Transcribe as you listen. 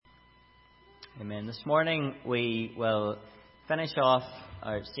Amen. This morning we will finish off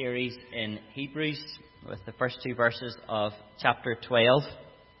our series in Hebrews with the first two verses of chapter 12.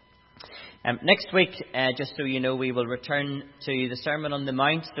 Next week, just so you know, we will return to the Sermon on the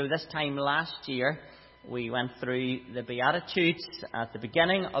Mount. So this time last year, we went through the Beatitudes at the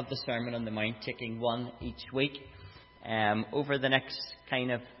beginning of the Sermon on the Mount, taking one each week. Over the next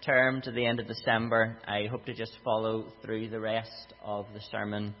kind of term to the end of December, I hope to just follow through the rest of the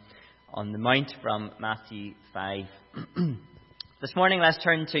Sermon on the Mount from Matthew 5. This morning, let's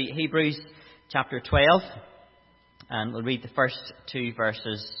turn to Hebrews chapter 12, and we'll read the first two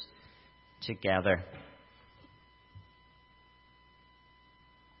verses together.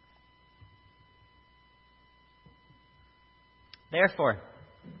 Therefore,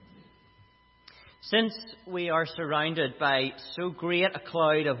 since we are surrounded by so great a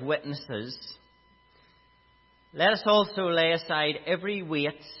cloud of witnesses, let us also lay aside every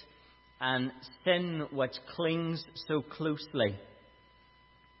weight and sin which clings so closely,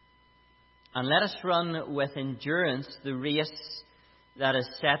 and let us run with endurance the race that is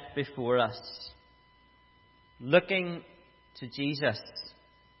set before us, looking to Jesus,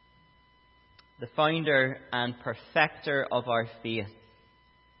 the founder and perfecter of our faith,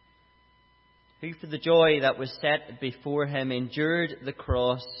 who for the joy that was set before him endured the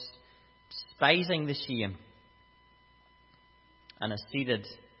cross, despising the shame, and is seated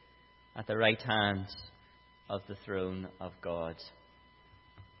at the right hand of the throne of God.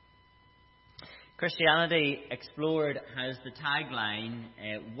 Christianity Explored has the tagline,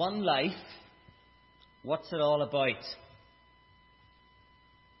 one life, what's it all about?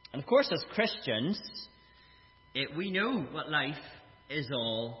 And of course, as Christians, we know what life is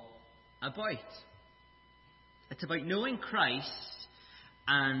all about. It's about knowing Christ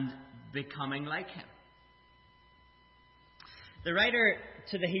and becoming like him. The writer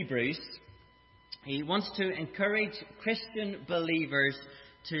to the Hebrews, he wants to encourage Christian believers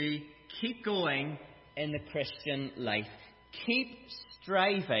to keep going in the Christian life. Keep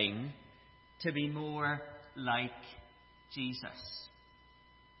striving to be more like Jesus.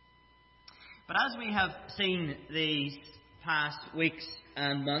 But as we have seen these past weeks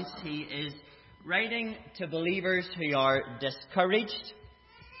and months, he is writing to believers who are discouraged,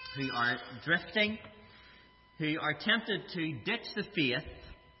 who are drifting, who are tempted to ditch the faith.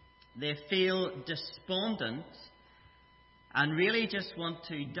 They feel despondent and really just want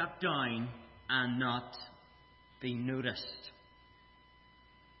to duck down and not be noticed.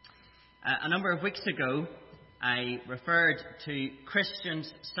 A number of weeks ago, I referred to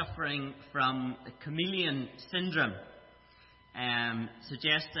Christians suffering from the chameleon syndrome,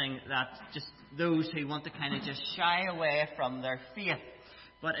 suggesting that just those who want to kind of just shy away from their faith.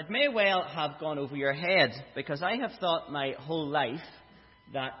 But it may well have gone over your head, because I have thought my whole life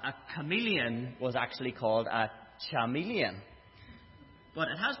that a chameleon was actually called a chameleon. But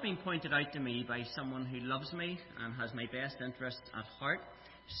it has been pointed out to me by someone who loves me and has my best interests at heart.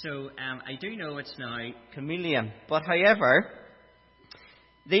 So I do know it's now chameleon. But however,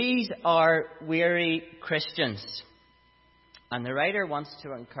 these are weary Christians, and the writer wants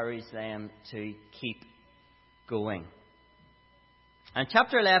to encourage them to keep going. And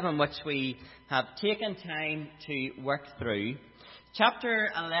chapter 11, which we have taken time to work through, chapter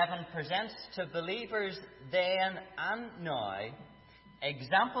 11 presents to believers then and now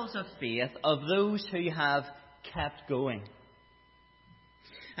examples of faith of those who have kept going.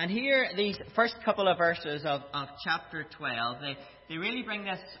 And here, these first couple of verses of chapter 12, they really bring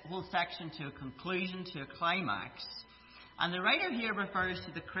this whole section to a conclusion, to a climax. And the writer here refers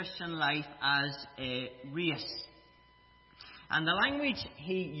to the Christian life as a race. And the language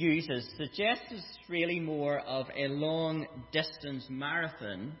he uses suggests it's really more of a long-distance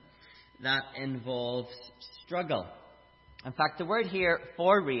marathon that involves struggle. In fact, the word here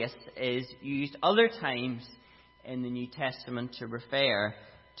for race is used other times in the New Testament to refer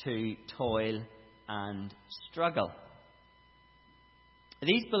to toil and struggle.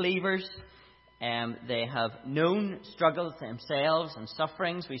 These believers, they have known struggles themselves and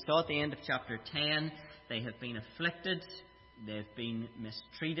sufferings. We saw at the end of chapter 10, they have been afflicted, they've been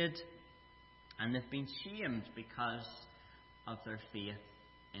mistreated, and they've been shamed because of their faith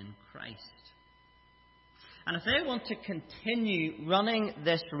in Christ. And if they want to continue running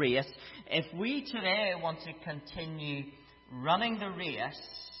this race, if we today want to continue running the race,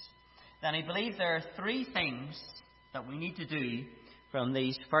 then I believe there are three things that we need to do from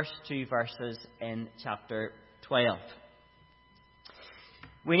these first two verses in chapter 12.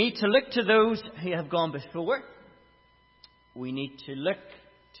 We need to look to those who have gone before. We need to look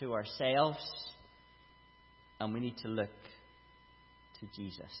to ourselves, and we need to look to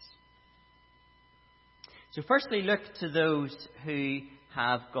Jesus. So firstly, look to those who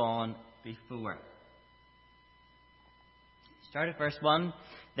have gone before. Start at verse 1.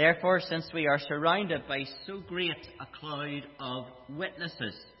 Therefore, since we are surrounded by so great a cloud of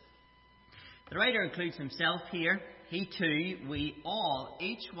witnesses. The writer includes himself here. He too, we all,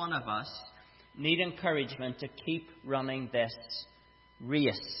 each one of us, need encouragement to keep running this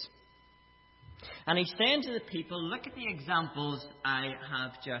race. And he's saying to the people, look at the examples I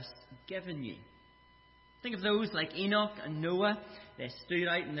have just given you. Think of those like Enoch and Noah. They stood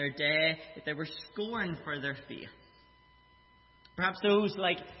out in their day, but they were scorned for their faith. Perhaps those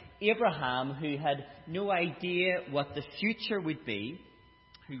like Abraham, who had no idea what the future would be,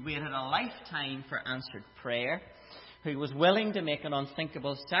 who waited a lifetime for answered prayer, who was willing to make an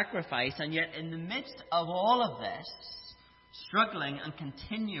unthinkable sacrifice, and yet in the midst of all of this, struggling and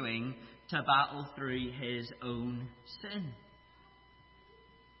continuing to battle through his own sin.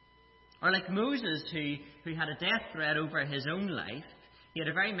 Or like Moses, who had a death threat over his own life. He had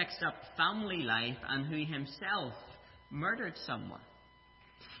a very mixed up family life, and who himself murdered someone.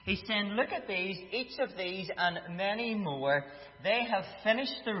 He's saying, look at these, each of these and many more. They have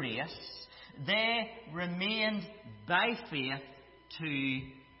finished the race. They remained by faith to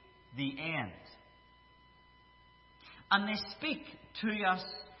the end. And they speak to us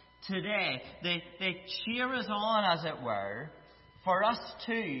today. They cheer us on, as it were, for us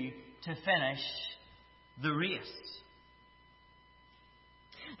too to finish the race.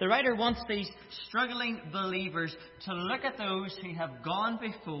 The writer wants these struggling believers to look at those who have gone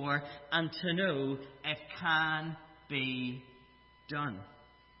before and to know it can be done.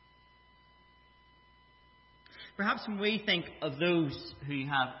 Perhaps when we think of those who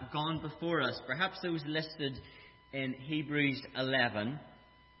have gone before us, perhaps those listed in Hebrews 11,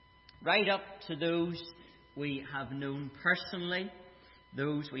 right up to those we have known personally,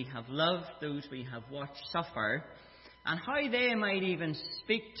 those we have loved, those we have watched suffer, and how they might even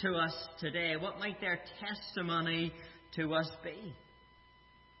speak to us today. What might their testimony to us be?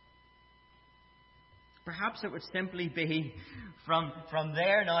 Perhaps it would simply be, from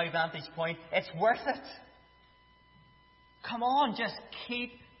their now vantage point, it's worth it. Come on, just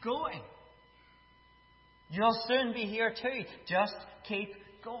keep going. You'll soon be here too. Just keep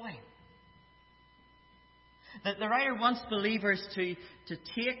going. That the writer wants believers to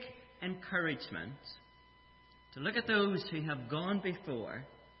take encouragement, to look at those who have gone before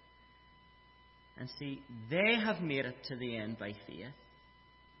and see they have made it to the end by faith.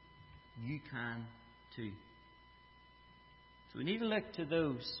 You can too. So we need to look to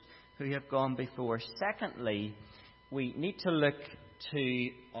those who have gone before. Secondly, we need to look to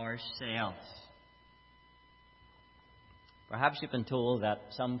ourselves. Perhaps you've been told at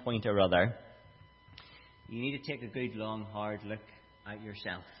some point or other, you need to take a good, long, hard look at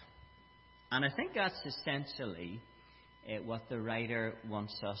yourself. And I think that's essentially what the writer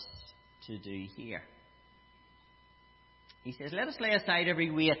wants us to do here. He says, let us lay aside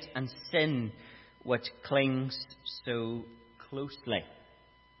every weight and sin which clings so closely.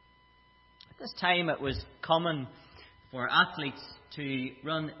 At this time it was common for athletes to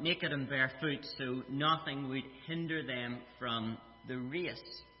run naked and barefoot so nothing would hinder them from the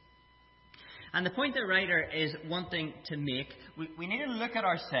race. And the point the writer is wanting to make, we need to look at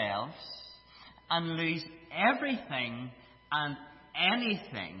ourselves and lose everything and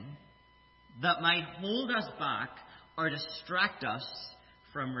anything that might hold us back or distract us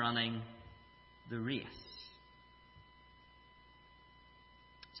from running the race.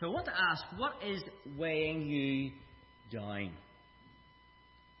 So I want to ask, what is weighing you down?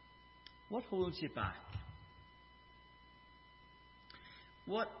 What holds you back?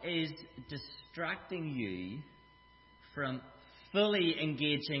 What is distracting you from fully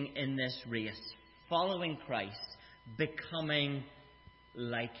engaging in this race, following Christ, becoming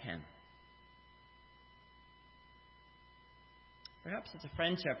like Him? Perhaps it's a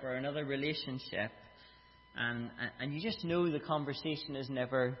friendship or another relationship, and you just know the conversation is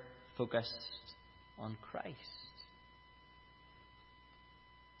never focused on Christ.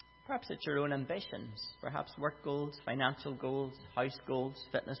 Perhaps it's your own ambitions, perhaps work goals, financial goals, house goals,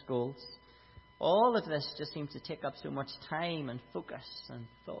 fitness goals. All of this just seems to take up so much time and focus and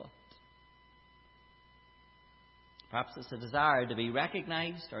thought. Perhaps it's a desire to be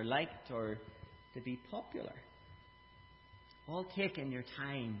recognized or liked or to be popular. All taking your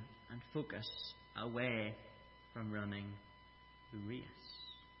time and focus away from running the race.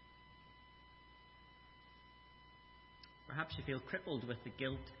 Perhaps you feel crippled with the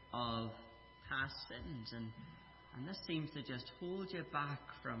guilt of past sins, and this seems to just hold you back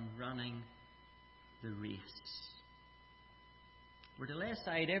from running the race. We're to lay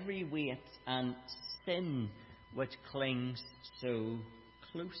aside every weight and sin which clings so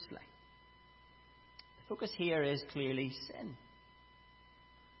closely. The focus here is clearly sin.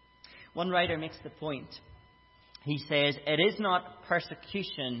 One writer makes the point. He says, it is not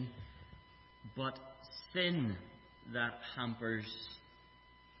persecution, but sin that hampers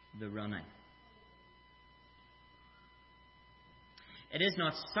the running. It is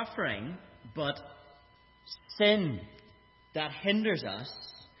not suffering, but sin that hinders us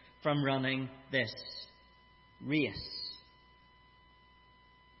from running this race.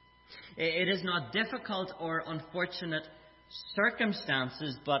 It is not difficult or unfortunate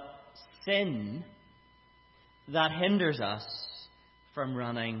circumstances, but sin that hinders us from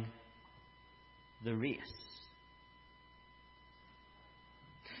running the race.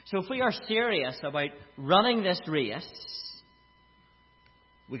 So if we are serious about running this race,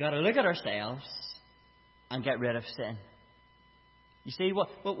 we've got to look at ourselves and get rid of sin. You see,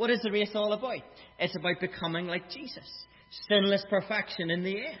 what is the race all about? It's about becoming like Jesus. Sinless perfection in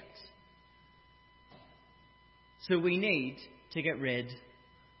the end. So we need to get rid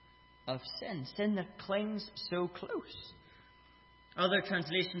of sin. Sin that clings so close. Other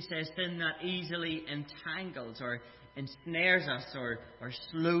translation says sin that easily entangles or ensnares us or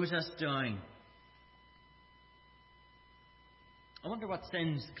slows us down. I wonder what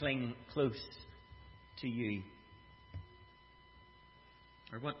sins cling close to you.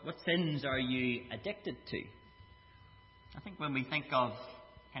 Or what sins are you addicted to? I think when we think of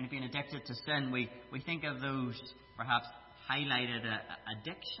kind of being addicted to sin, we think of those perhaps highlighted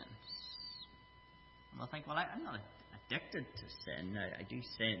addictions. And we'll think, well, I'm not addicted to sin. I do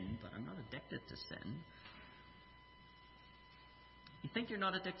sin, but I'm not addicted to sin. You think you're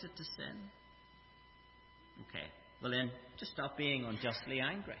not addicted to sin? Okay. Well then, just stop being unjustly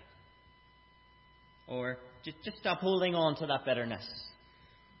angry. Or just stop holding on to that bitterness.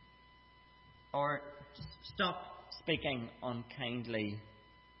 Or just stop speaking unkindly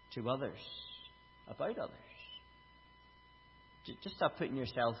to others, about others. Just stop putting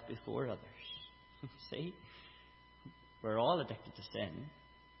yourself before others. See? We're all addicted to sin.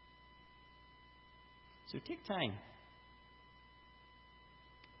 So take time.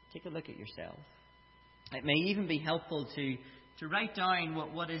 Take a look at yourself. It may even be helpful to write down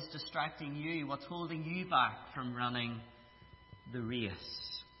what is distracting you, what's holding you back from running the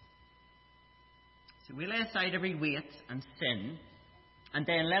race. So we lay aside every weight and sin, and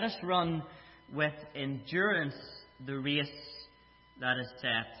then let us run with endurance the race that is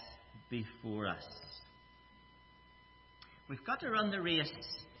set before us. We've got to run the race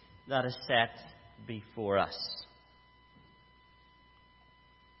that is set before us.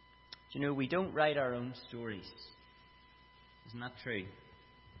 Do you know, we don't write our own stories. Isn't that true?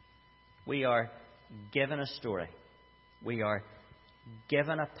 We are given a story. We are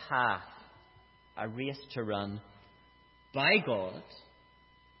given a path, a race to run by God.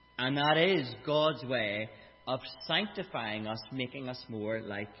 And that is God's way of sanctifying us, making us more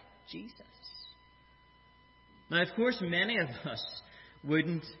like Jesus. Now, of course, many of us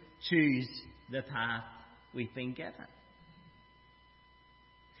wouldn't choose the path we've been given.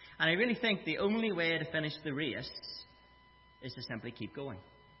 And I really think the only way to finish the race is to simply keep going.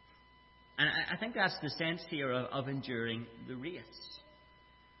 And I think that's the sense here of enduring the race.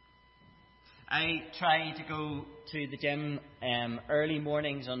 I try to go to the gym early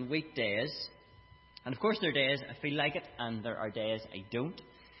mornings on weekdays. And of course there are days I feel like it, and there are days I don't.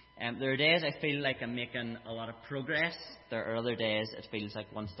 There are days I feel like I'm making a lot of progress. There are other days it feels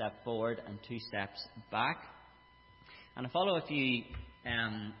like one step forward and two steps back. And I follow a few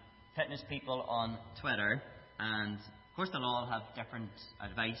fitness people on Twitter, and of course they'll all have different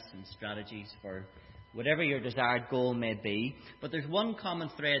advice and strategies for whatever your desired goal may be. But there's one common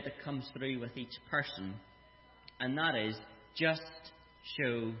thread that comes through with each person, and that is just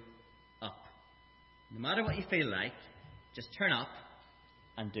show up. No matter what you feel like, just turn up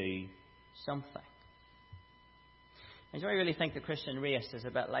and do something. And so I really think the Christian race is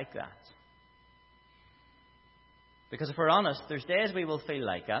a bit like that. Because if we're honest, there's days we will feel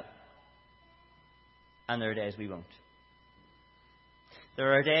like it, and there are days we won't.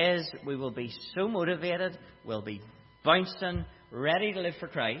 There are days we will be so motivated, we'll be bouncing, ready to live for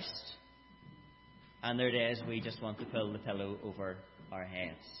Christ, and there are days we just want to pull the pillow over our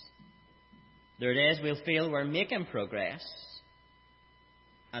heads. There are days we'll feel we're making progress,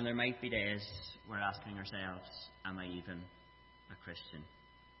 and there might be days we're asking ourselves, am I even a Christian?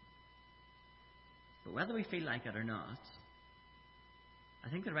 But whether we feel like it or not, I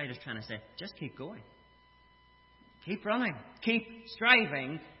think the writer's trying to say, just keep going. Keep running. Keep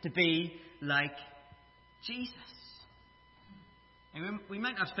striving to be like Jesus. And we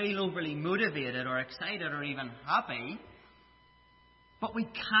might not feel overly motivated or excited or even happy, but we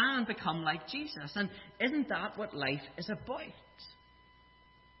can become like Jesus. And isn't that what life is about?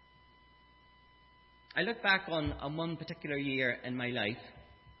 I look back on one particular year in my life,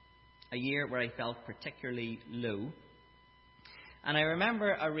 a year where I felt particularly low. And I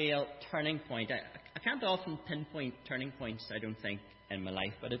remember a real turning point. I can't often pinpoint turning points, I don't think, in my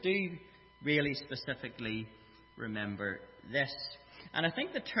life, but I do really specifically remember this. And I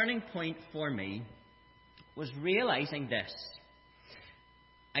think the turning point for me was realizing this.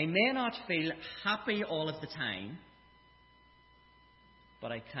 I may not feel happy all of the time,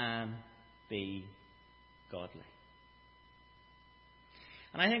 but I can be godly.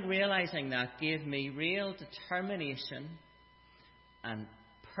 And I think realizing that gave me real determination and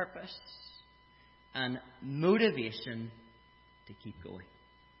purpose and motivation to keep going.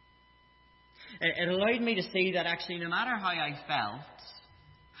 It allowed me to see that actually no matter how I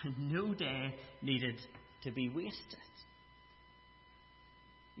felt, no day needed to be wasted.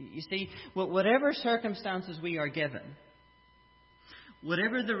 You see, whatever circumstances we are given,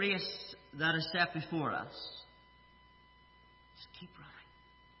 whatever the race that is set before us, just keep running.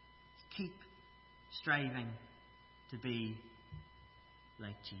 Just keep striving to be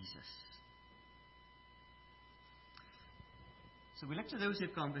like Jesus. So we look to those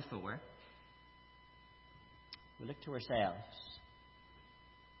who've gone before. We look to ourselves.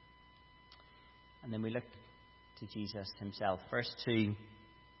 And then we look to Jesus himself. Verse 2.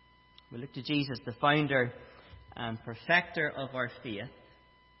 We look to Jesus, the founder and perfecter of our faith,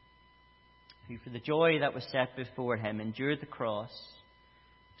 who for the joy that was set before him endured the cross,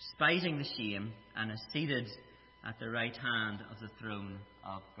 despising the shame, and is seated at the right hand of the throne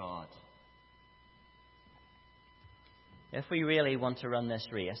of God. If we really want to run this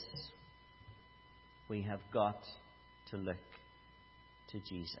race, we have got to look to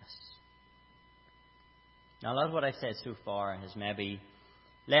Jesus. Now, a lot of what I've said so far has maybe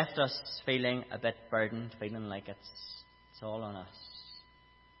left us feeling a bit burdened, feeling like it's all on us.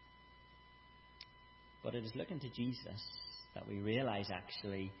 But it is looking to Jesus that we realize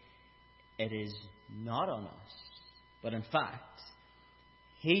actually it is not on us. But in fact,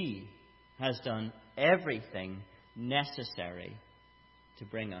 he has done everything necessary to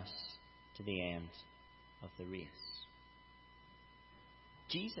bring us to the end of the race.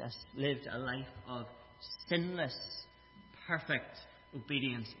 Jesus lived a life of sinless, perfect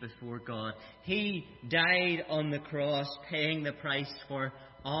obedience before God. He died on the cross, paying the price for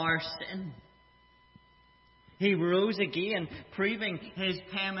our sin. He rose again, proving his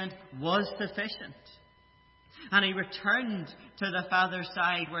payment was sufficient. And he returned to the Father's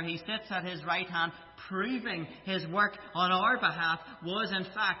side where he sits at his right hand, proving his work on our behalf was in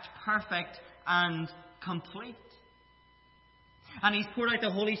fact perfect and complete. And he's poured out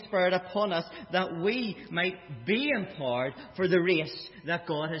the Holy Spirit upon us that we might be empowered for the race that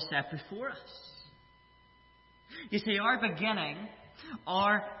God has set before us. You see, our beginning,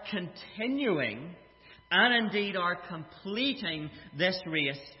 our continuing, and indeed our completing this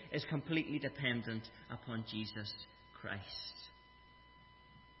race is completely dependent upon Jesus Christ.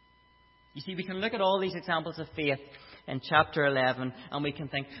 You see, we can look at all these examples of faith in chapter 11 and we can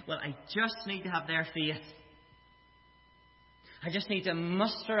think, well, I just need to have their faith. I just need to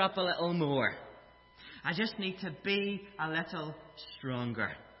muster up a little more. I just need to be a little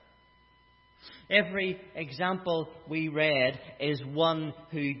stronger. Every example we read is one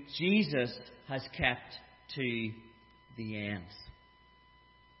who Jesus has kept to the end.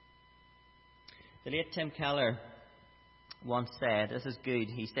 The late Tim Keller once said, this is good,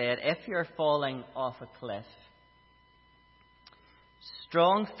 he said, if you're falling off a cliff,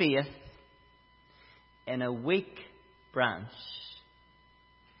 strong faith in a weak branch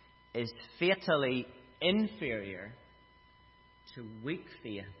is fatally inferior to weak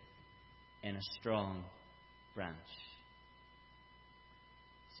faith in a strong branch.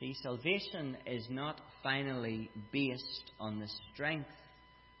 See, salvation is not finally based on the strength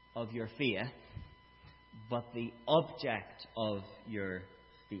of your faith, but the object of your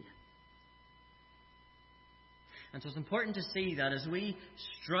faith. And so it's important to see that as we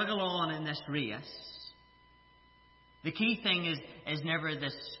struggle on in this race, the key thing is never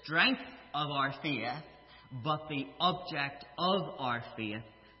the strength of our faith, but the object of our faith,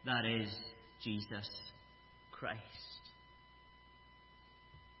 that is Jesus Christ.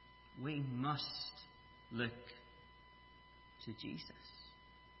 We must look to Jesus.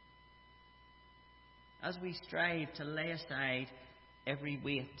 As we strive to lay aside every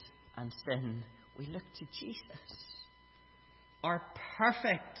weight and sin, we look to Jesus, our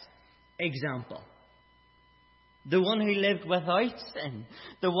perfect example. the one who lived without sin,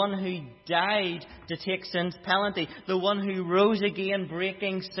 the one who died to take sin's penalty, the one who rose again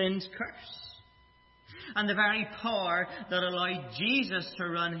breaking sin's curse. And the very power that allowed Jesus to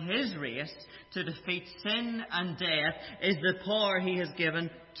run his race to defeat sin and death is the power he has given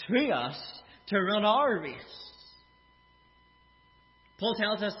to us to run our race. Paul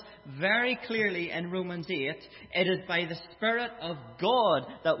tells us very clearly in Romans 8, it is by the Spirit of God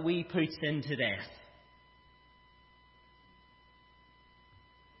that we put sin to death.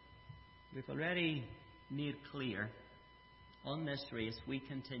 We've already made clear on this race we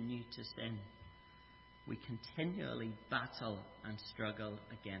continue to sin. We continually battle and struggle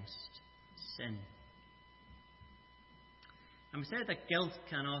against sin. And we said that guilt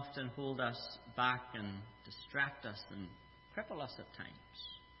can often hold us back and distract us and cripple us at times.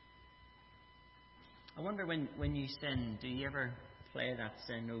 I wonder when you sin, do you ever play that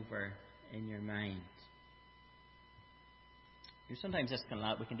sin over in your mind? Sometimes this can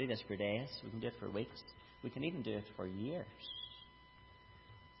last. We can do this for days. We can do it for weeks. We can even do it for years.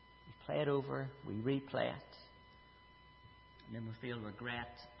 We play it over. We replay it. And then we feel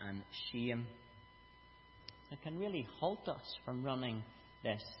regret and shame. It can really halt us from running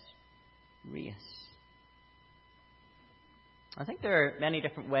this race. I think there are many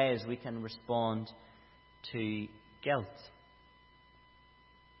different ways we can respond to guilt.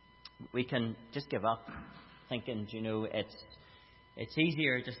 We can just give up, thinking, it's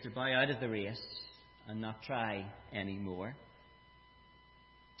easier just to bow out of the race and not try anymore.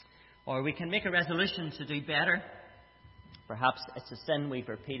 Or we can make a resolution to do better. Perhaps it's a sin we've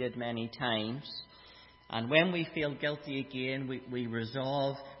repeated many times. And when we feel guilty again, we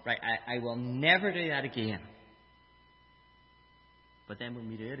resolve, right, I will never do that again. But then when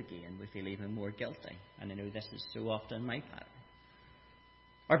we do it again, we feel even more guilty. And I know this is so often my pattern.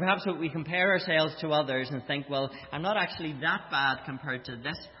 Or perhaps we compare ourselves to others and think, well, I'm not actually that bad compared to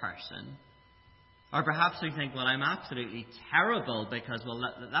this person. Or perhaps we think, well, I'm absolutely terrible because, well,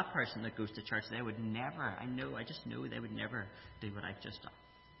 that person that goes to church, they would never, I just know they would never do what I've just done.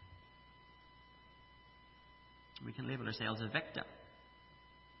 We can label ourselves a victim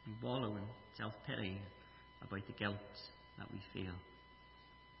and wallow in self-pity about the guilt that we feel.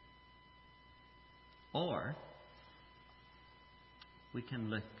 Or we can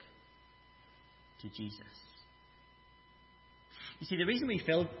look to Jesus. You see, the reason we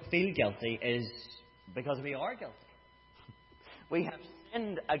feel guilty is because we are guilty. We have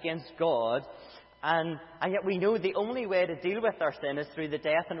sinned against God, and yet we know the only way to deal with our sin is through the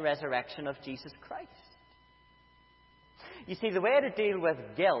death and resurrection of Jesus Christ. You see, the way to deal with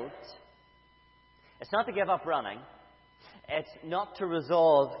guilt, it's not to give up running. It's not to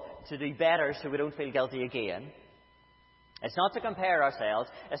resolve to do better so we don't feel guilty again. It's not to compare ourselves.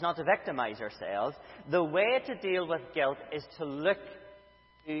 It's not to victimize ourselves. The way to deal with guilt is to look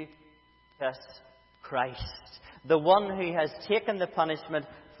to Jesus Christ, the one who has taken the punishment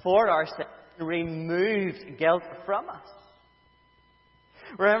for our sin and removed guilt from us.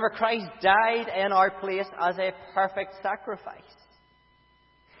 Remember, Christ died in our place as a perfect sacrifice.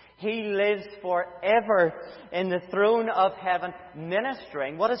 He lives forever in the throne of heaven,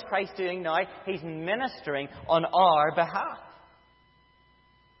 ministering. What is Christ doing now? He's ministering on our behalf.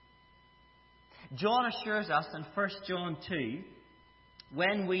 John assures us in 1 John 2,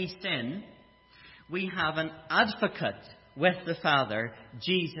 when we sin, we have an advocate with the Father,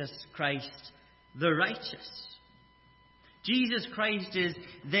 Jesus Christ the righteous. Jesus Christ is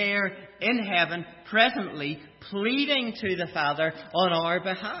there in heaven, presently, pleading to the Father on our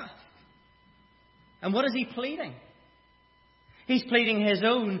behalf. And what is he pleading? He's pleading his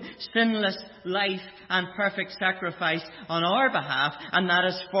own sinless life and perfect sacrifice on our behalf, and that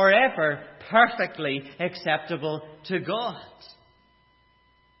is forever perfectly acceptable to God.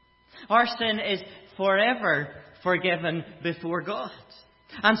 Our sin is forever forgiven before God.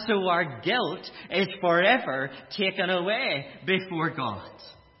 And so our guilt is forever taken away before God.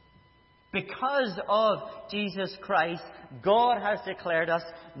 Because of Jesus Christ, God has declared us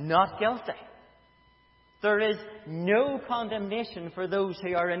not guilty. There is no condemnation for those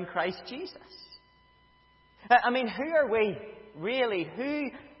who are in Christ Jesus. Who are we, really? Who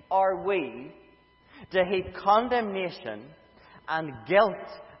are we to heap condemnation and guilt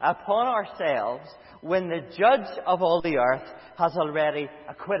upon ourselves when the Judge of all the earth has already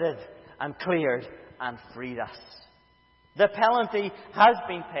acquitted and cleared and freed us? The penalty has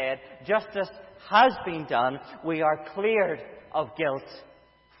been paid. Justice has been done. We are cleared of guilt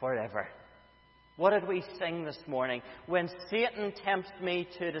forever. What did we sing this morning? When Satan tempts me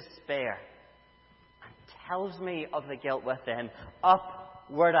to despair and tells me of the guilt within,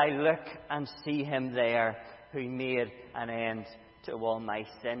 upward I look and see him there, who made an end to all my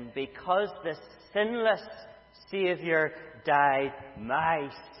sin. Because the sinless Saviour died, my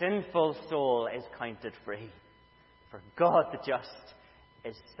sinful soul is counted free. For God the just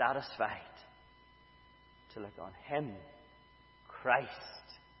is satisfied to look on Him, Christ,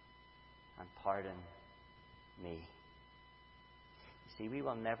 and pardon me. You see, we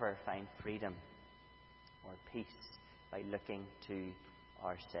will never find freedom or peace by looking to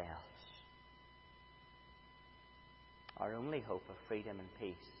ourselves. Our only hope of freedom and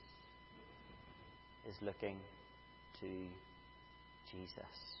peace is looking to Jesus.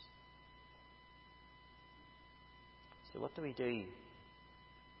 So what do we do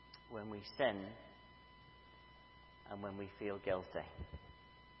when we sin and when we feel guilty?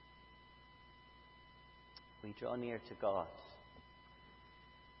 We draw near to God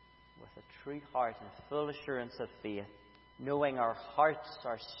with a true heart and full assurance of faith, knowing our hearts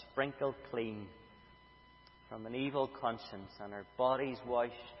are sprinkled clean from an evil conscience and our bodies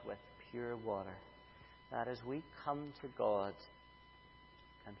washed with pure water. That as we come to God,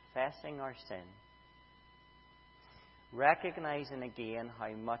 confessing our sin, recognizing again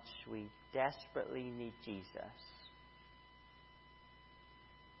how much we desperately need Jesus,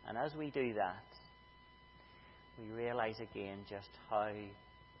 and as we do that, we realize again just how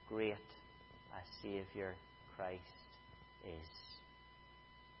great a Saviour Christ is.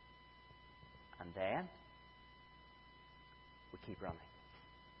 And then we keep running.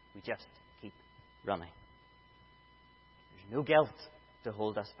 We just keep running. There's no guilt to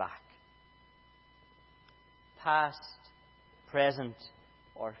hold us back. Past, present,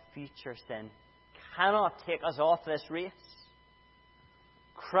 or future sin cannot take us off this race.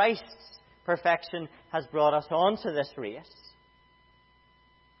 Christ's perfection has brought us onto this race.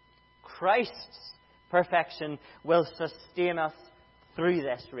 Christ's perfection will sustain us through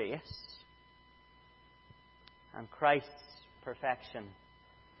this race. And Christ's perfection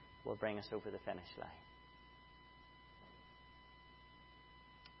will bring us over the finish line.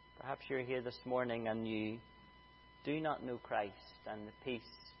 Perhaps you're here this morning and you do not know Christ and the peace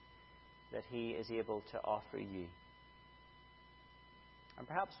that He is able to offer you. And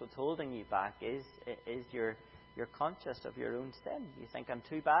perhaps what's holding you back is you're conscious of your own sin. You think, I'm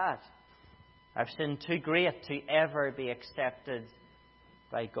too bad. I've sinned too great to ever be accepted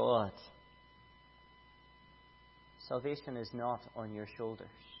by God. Salvation is not on your shoulders.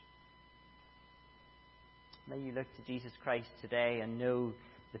 May you look to Jesus Christ today and know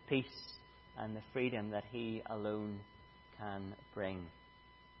the peace and the freedom that He alone can bring.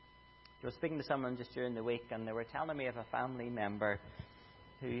 I was speaking to someone just during the week, and they were telling me of a family member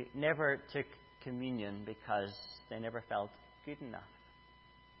who never took communion because they never felt good enough.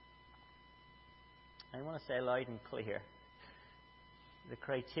 I want to say loud and clear, the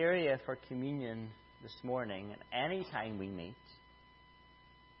criteria for communion this morning and any time we meet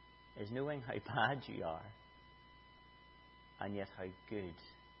is knowing how bad you are and yet how good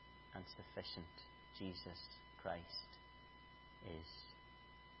and sufficient Jesus Christ is.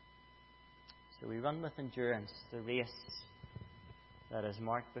 So we run with endurance the race that is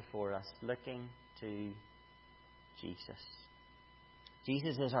marked before us, looking to Jesus.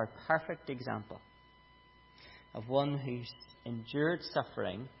 Jesus is our perfect example of one who's endured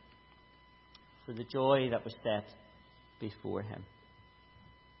suffering for the joy that was set before Him.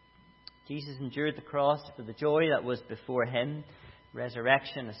 Jesus endured the cross for the joy that was before Him: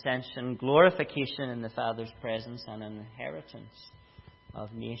 resurrection, ascension, glorification in the Father's presence, and an inheritance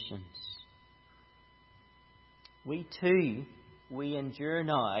of nations. We too, we endure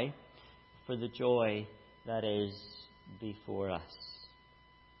now for the joy that is before us.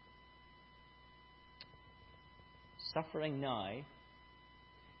 Suffering now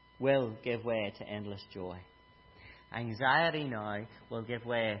will give way to endless joy. Anxiety now will give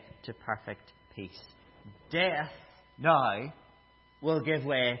way to perfect peace. Death now will give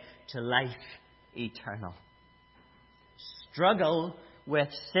way to life eternal. Struggle with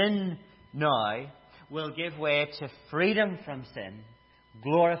sin now will give way to freedom from sin,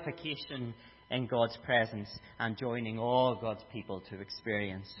 glorification in God's presence, and joining all God's people to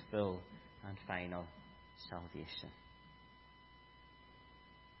experience full and final salvation.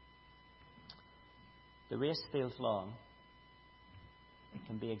 The race feels long. It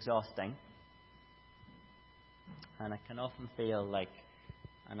can be exhausting. And it can often feel like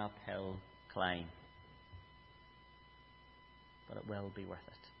an uphill climb. But it will be worth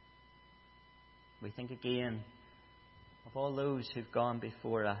it. We think again of all those who've gone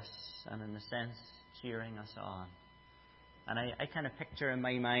before us and, in a sense, cheering us on. And I kind of picture in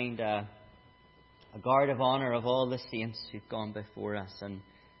my mind a guard of honour of all the saints who've gone before us. And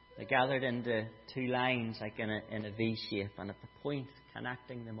They're gathered into two lines, like in a V shape, and at the point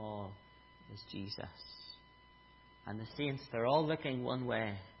connecting them all is Jesus. And the saints, they're all looking one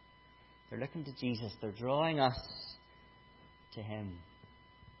way. They're looking to Jesus. They're drawing us to Him.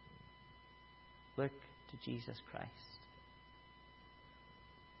 Look to Jesus Christ.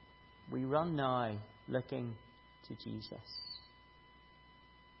 We run now looking to Jesus.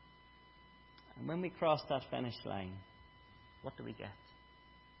 And when we cross that finish line, what do we get?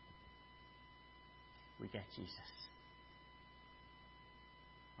 We get Jesus,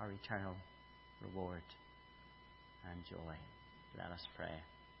 our eternal reward and joy. Let us pray.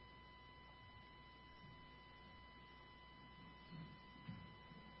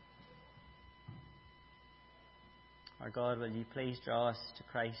 Our God, will you please draw us to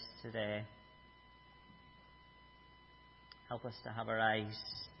Christ today? Help us to have our eyes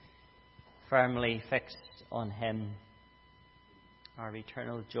firmly fixed on Him, our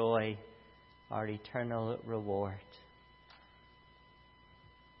eternal joy, our eternal reward.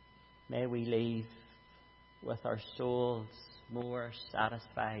 May we leave with our souls more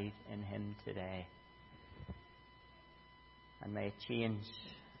satisfied in Him today. And may it change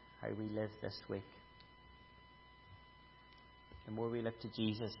how we live this week. The more we look to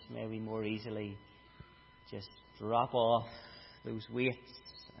Jesus, may we more easily just drop off those weights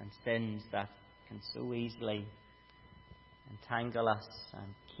and sins that can so easily entangle us and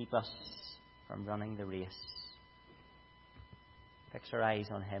keep us from running the race. Fix our eyes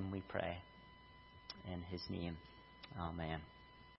on Him, we pray. In His name, amen.